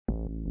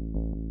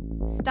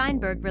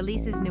Steinberg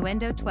releases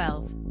Nuendo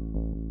 12.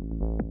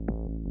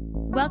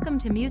 Welcome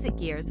to Music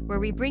Gears, where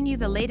we bring you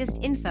the latest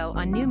info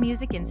on new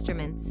music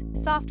instruments,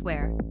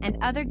 software, and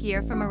other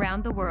gear from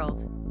around the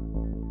world.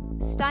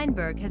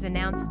 Steinberg has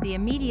announced the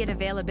immediate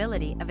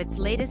availability of its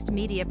latest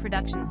media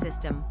production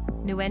system,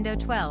 Nuendo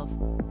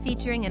 12,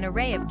 featuring an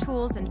array of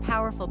tools and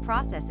powerful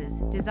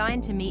processes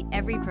designed to meet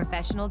every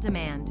professional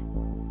demand.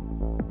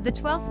 The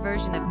 12th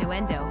version of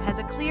Nuendo has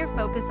a clear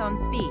focus on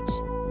speech,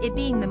 it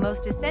being the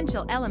most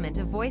essential element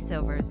of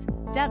voiceovers,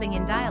 dubbing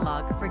and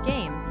dialogue for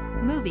games,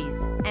 movies,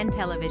 and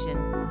television.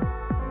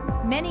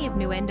 Many of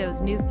Nuendo's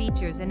new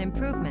features and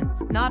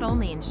improvements not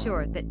only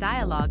ensure that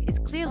dialogue is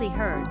clearly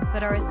heard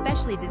but are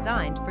especially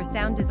designed for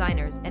sound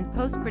designers and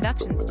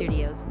post-production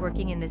studios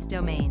working in this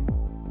domain.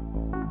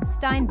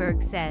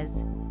 Steinberg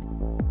says,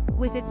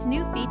 with its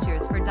new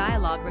features for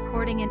dialogue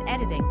recording and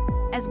editing,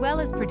 as well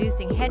as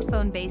producing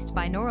headphone-based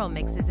binaural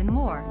mixes and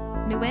more,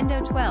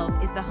 Nuendo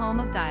 12 is the home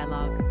of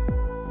dialogue.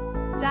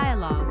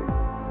 Dialogue.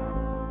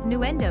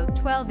 Nuendo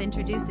 12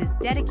 introduces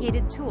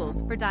dedicated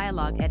tools for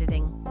dialogue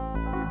editing.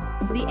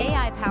 The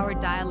AI-powered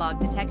dialogue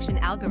detection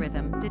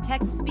algorithm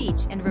detects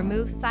speech and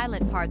removes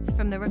silent parts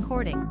from the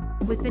recording,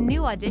 with the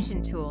new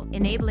audition tool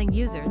enabling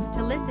users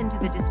to listen to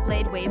the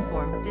displayed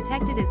waveform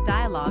detected as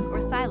dialogue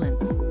or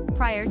silence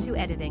prior to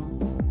editing.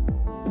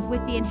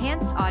 With the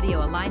enhanced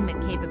audio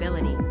alignment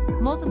capability,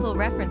 multiple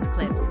reference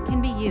clips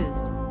can be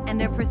used, and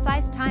their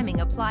precise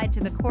timing applied to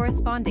the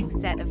corresponding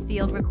set of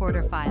field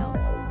recorder files.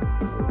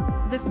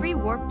 The free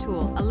warp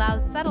tool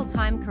allows subtle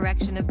time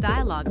correction of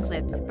dialogue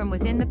clips from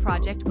within the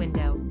project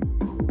window.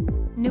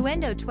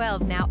 Nuendo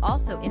 12 now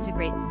also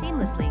integrates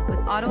seamlessly with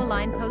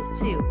auto-align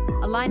post 2,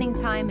 aligning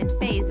time and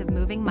phase of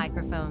moving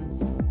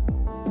microphones.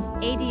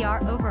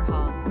 ADR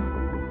overhaul.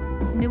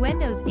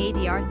 Nuendo's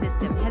ADR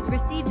system has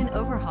received an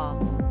overhaul,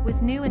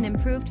 with new and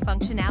improved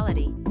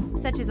functionality,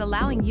 such as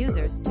allowing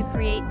users to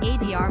create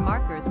ADR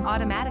markers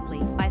automatically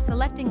by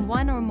selecting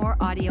one or more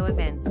audio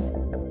events.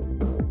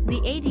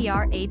 The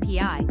ADR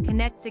API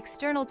connects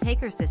external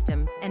taker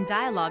systems and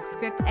dialogue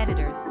script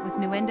editors with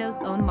Nuendo's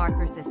own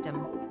marker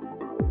system.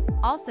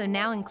 Also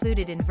now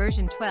included in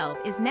version 12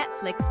 is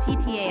Netflix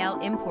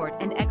TTAL import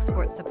and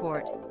export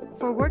support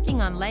for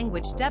working on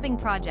language dubbing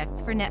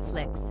projects for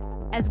Netflix,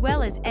 as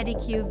well as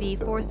EdiQ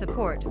v4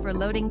 support for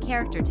loading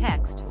character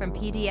text from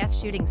PDF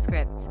shooting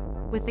scripts,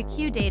 with the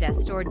Q data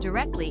stored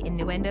directly in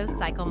Nuendo's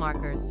cycle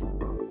markers.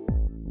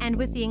 And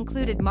with the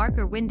included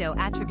marker window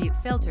attribute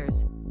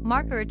filters,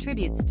 marker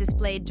attributes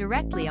displayed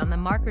directly on the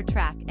marker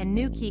track and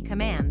new key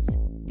commands,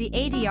 the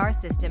ADR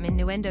system in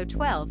Nuendo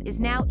 12 is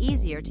now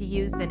easier to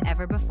use than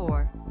ever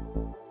before.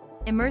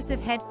 Immersive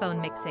headphone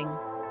mixing.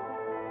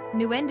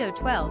 Nuendo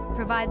 12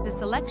 provides a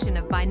selection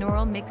of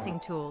binaural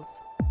mixing tools.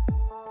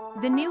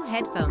 The new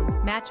headphones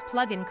match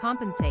plug-in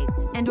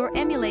compensates and/or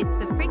emulates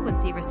the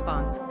frequency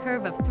response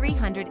curve of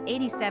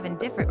 387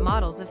 different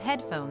models of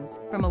headphones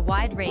from a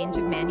wide range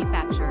of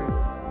manufacturers.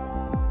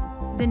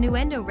 The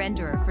Nuendo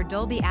renderer for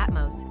Dolby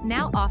Atmos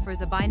now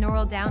offers a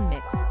binaural down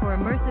mix for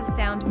immersive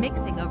sound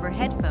mixing over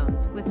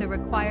headphones with the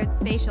required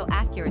spatial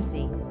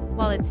accuracy,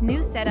 while its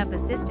new setup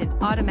assistant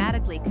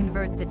automatically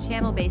converts a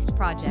channel-based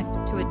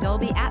project to a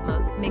Dolby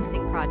Atmos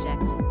mixing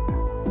project.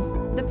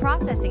 The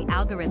processing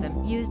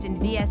algorithm used in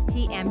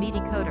VST Ambi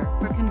decoder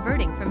for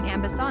converting from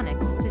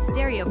ambisonics to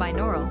stereo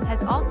binaural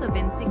has also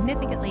been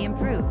significantly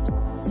improved,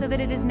 so that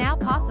it is now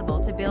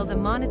possible to build a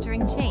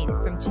monitoring chain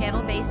from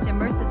channel-based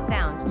immersive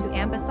sound to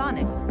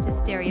ambisonics to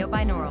stereo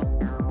binaural.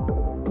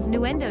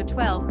 Nuendo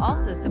 12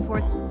 also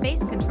supports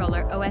Space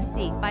Controller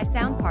OSC by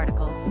Sound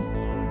Particles.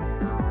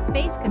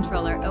 Space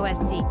Controller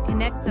OSC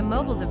connects a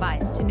mobile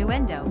device to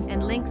Nuendo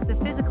and links the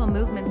physical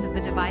movements of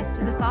the device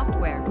to the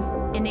software,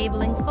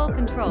 enabling full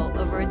control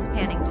over its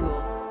panning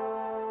tools.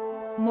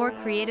 More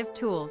creative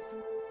tools.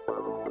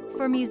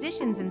 For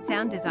musicians and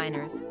sound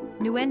designers,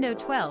 Nuendo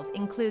 12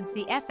 includes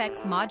the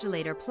FX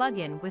Modulator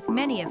plugin with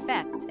many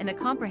effects and a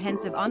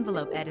comprehensive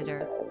envelope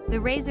editor, the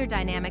Razor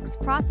Dynamics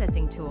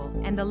processing tool,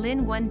 and the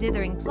Lin 1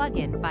 dithering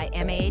plugin by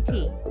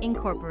MAAT,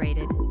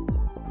 Incorporated.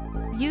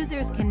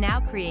 Users can now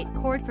create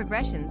chord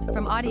progressions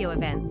from audio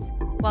events,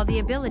 while the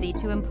ability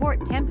to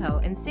import tempo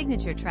and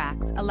signature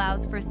tracks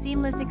allows for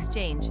seamless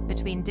exchange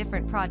between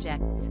different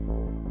projects.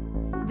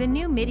 The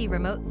new MIDI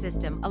remote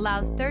system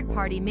allows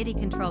third-party MIDI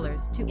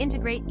controllers to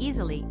integrate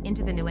easily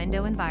into the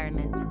Nuendo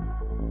environment.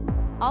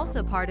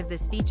 Also part of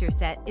this feature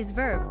set is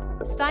Verve,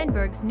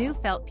 Steinberg's new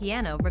felt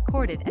piano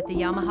recorded at the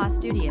Yamaha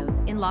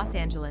Studios in Los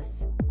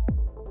Angeles.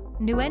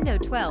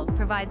 Nuendo 12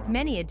 provides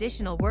many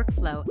additional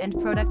workflow and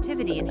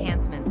productivity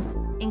enhancements,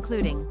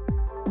 including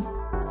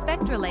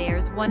Spectra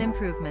Layers 1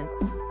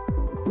 improvements,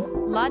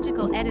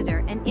 Logical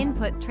Editor and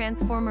Input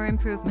Transformer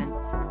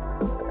improvements,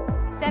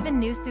 7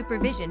 new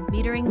Supervision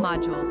metering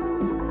modules,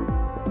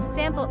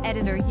 Sample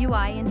Editor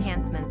UI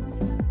enhancements,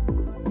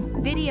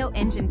 Video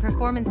Engine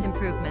performance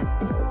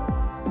improvements.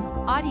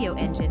 Audio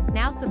Engine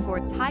now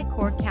supports high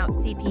core count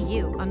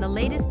CPU on the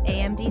latest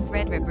AMD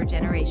Threadripper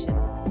generation.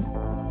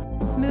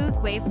 Smooth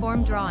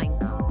waveform drawing.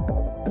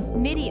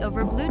 MIDI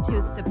over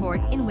Bluetooth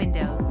support in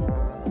Windows.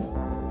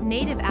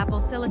 native Apple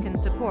Silicon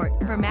support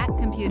for Mac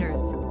computers.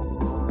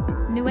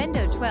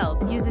 Nuendo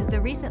 12 uses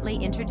the recently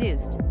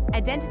introduced,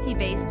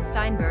 identity-based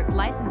Steinberg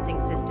licensing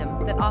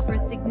system that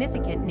offers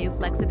significant new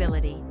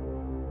flexibility.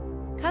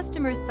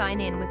 Customers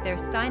sign in with their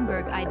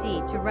Steinberg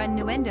ID to run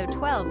Nuendo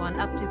 12 on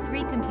up to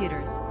 3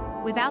 computers,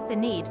 without the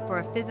need for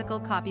a physical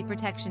copy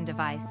protection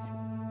device.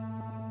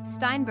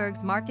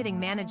 Steinberg's marketing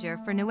manager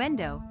for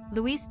Nuendo,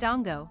 Luis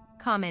Dongo,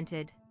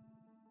 commented,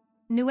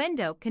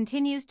 "Nuendo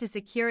continues to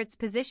secure its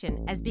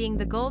position as being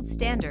the gold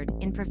standard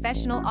in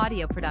professional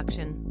audio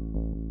production.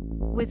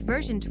 With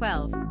version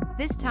 12,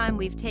 this time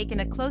we've taken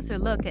a closer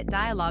look at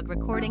dialogue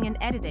recording and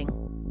editing,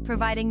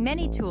 providing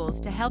many tools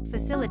to help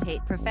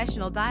facilitate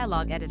professional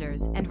dialogue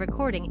editors and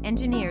recording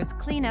engineers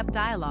clean up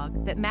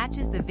dialogue that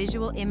matches the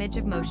visual image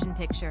of motion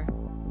picture.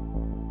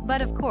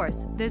 But of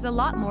course, there's a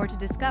lot more to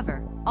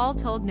discover. All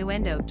told,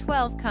 Nuendo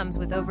 12 comes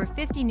with over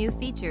 50 new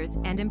features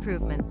and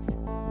improvements.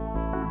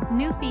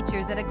 New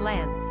features at a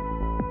glance.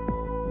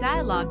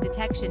 Dialogue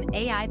detection,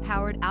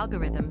 AI-powered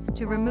algorithms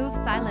to remove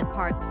silent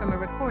parts from a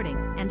recording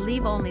and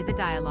leave only the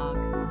dialogue.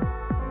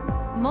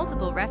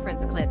 Multiple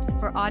reference clips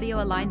for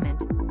audio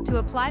alignment to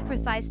apply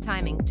precise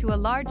timing to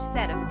a large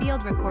set of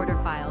field recorder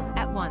files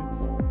at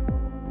once.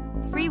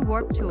 Free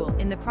warp tool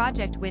in the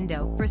project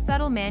window for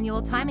subtle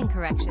manual timing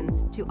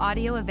corrections to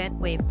audio event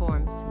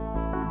waveforms.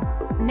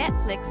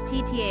 Netflix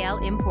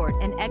TTAL import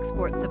and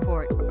export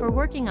support for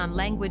working on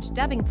language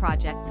dubbing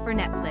projects for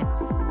Netflix.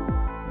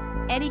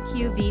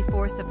 EdiQ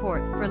V4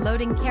 support for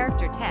loading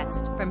character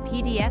text from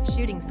PDF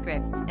shooting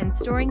scripts and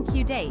storing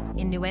Q date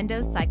in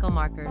Nuendo's cycle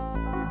markers.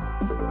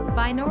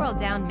 Binaural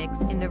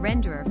downmix in the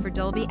renderer for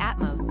Dolby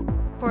Atmos,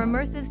 for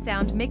immersive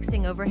sound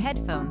mixing over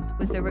headphones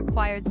with the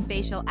required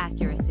spatial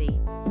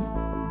accuracy.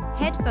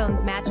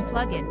 Headphones match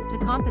plugin to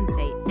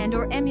compensate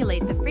and/or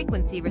emulate the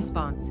frequency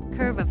response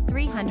curve of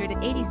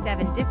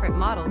 387 different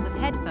models of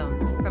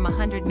headphones from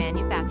 100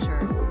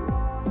 manufacturers.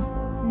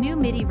 New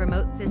MIDI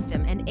remote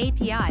system and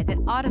API that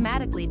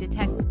automatically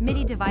detects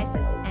MIDI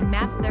devices and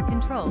maps their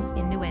controls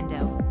in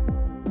Nuendo.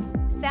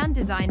 Sound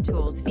design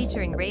tools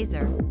featuring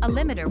Razor, a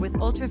limiter with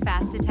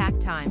ultra-fast attack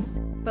times,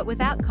 but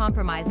without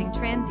compromising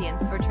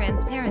transience or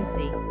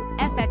transparency.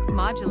 FX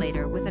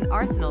modulator with an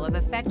arsenal of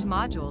effect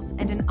modules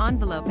and an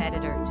envelope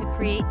editor to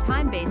create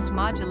time-based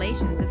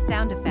modulations of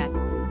sound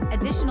effects.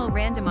 Additional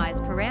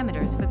randomized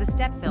parameters for the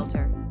step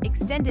filter.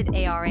 Extended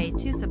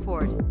ARA2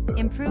 support,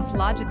 improved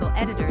logical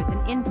editors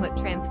and input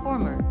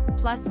transformer,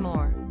 plus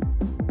more.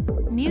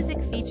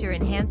 Music feature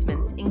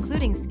enhancements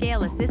including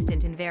Scale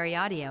Assistant in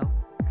VariAudio,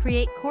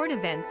 create chord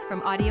events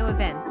from audio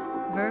events,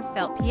 Verve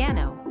felt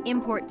piano,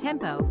 import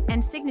tempo,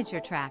 and signature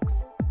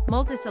tracks,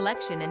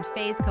 multi-selection and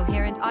phase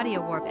coherent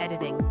audio warp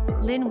editing,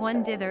 Lin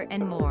 1 dither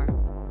and more.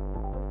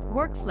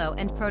 Workflow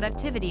and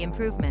productivity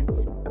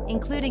improvements,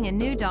 including a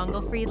new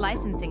dongle-free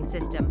licensing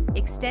system,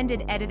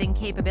 extended editing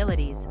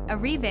capabilities, a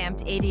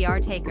revamped ADR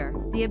taker,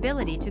 the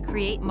ability to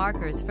create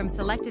markers from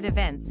selected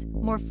events,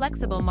 more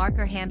flexible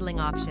marker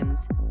handling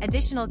options,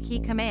 additional key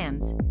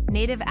commands,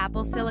 native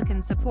Apple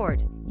Silicon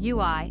support,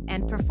 UI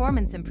and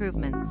performance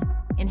improvements,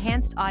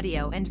 enhanced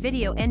audio and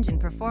video engine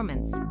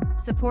performance,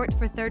 support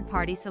for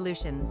third-party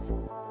solutions.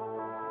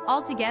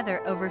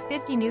 Altogether, over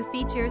 50 new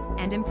features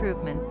and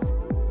improvements.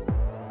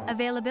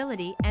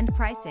 Availability and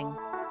pricing.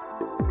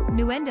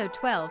 Nuendo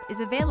 12 is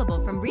available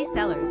from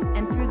resellers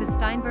and through the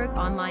Steinberg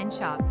online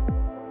shop.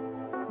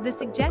 The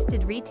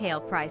suggested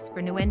retail price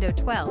for Nuendo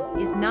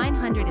 12 is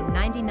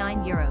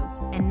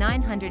 €999 and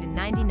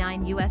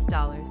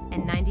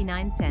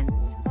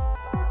 $999.99.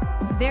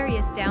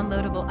 Various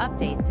downloadable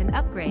updates and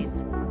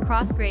upgrades,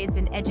 cross-grades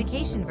and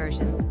education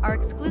versions are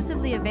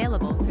exclusively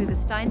available through the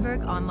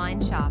Steinberg online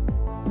shop.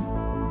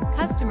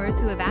 Customers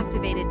who have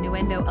activated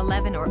Nuendo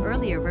 11 or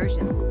earlier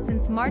versions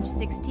since March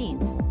 16,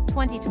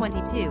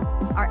 2022,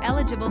 are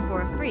eligible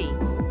for a free,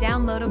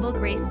 downloadable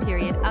grace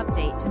period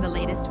update to the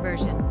latest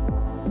version.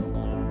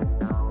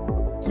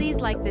 Please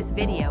like this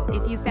video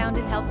if you found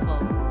it helpful,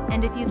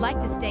 and if you'd like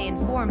to stay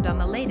informed on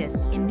the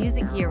latest in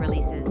music gear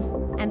releases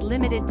and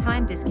limited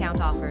time discount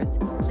offers,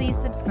 please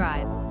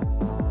subscribe.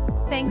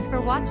 Thanks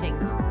for watching.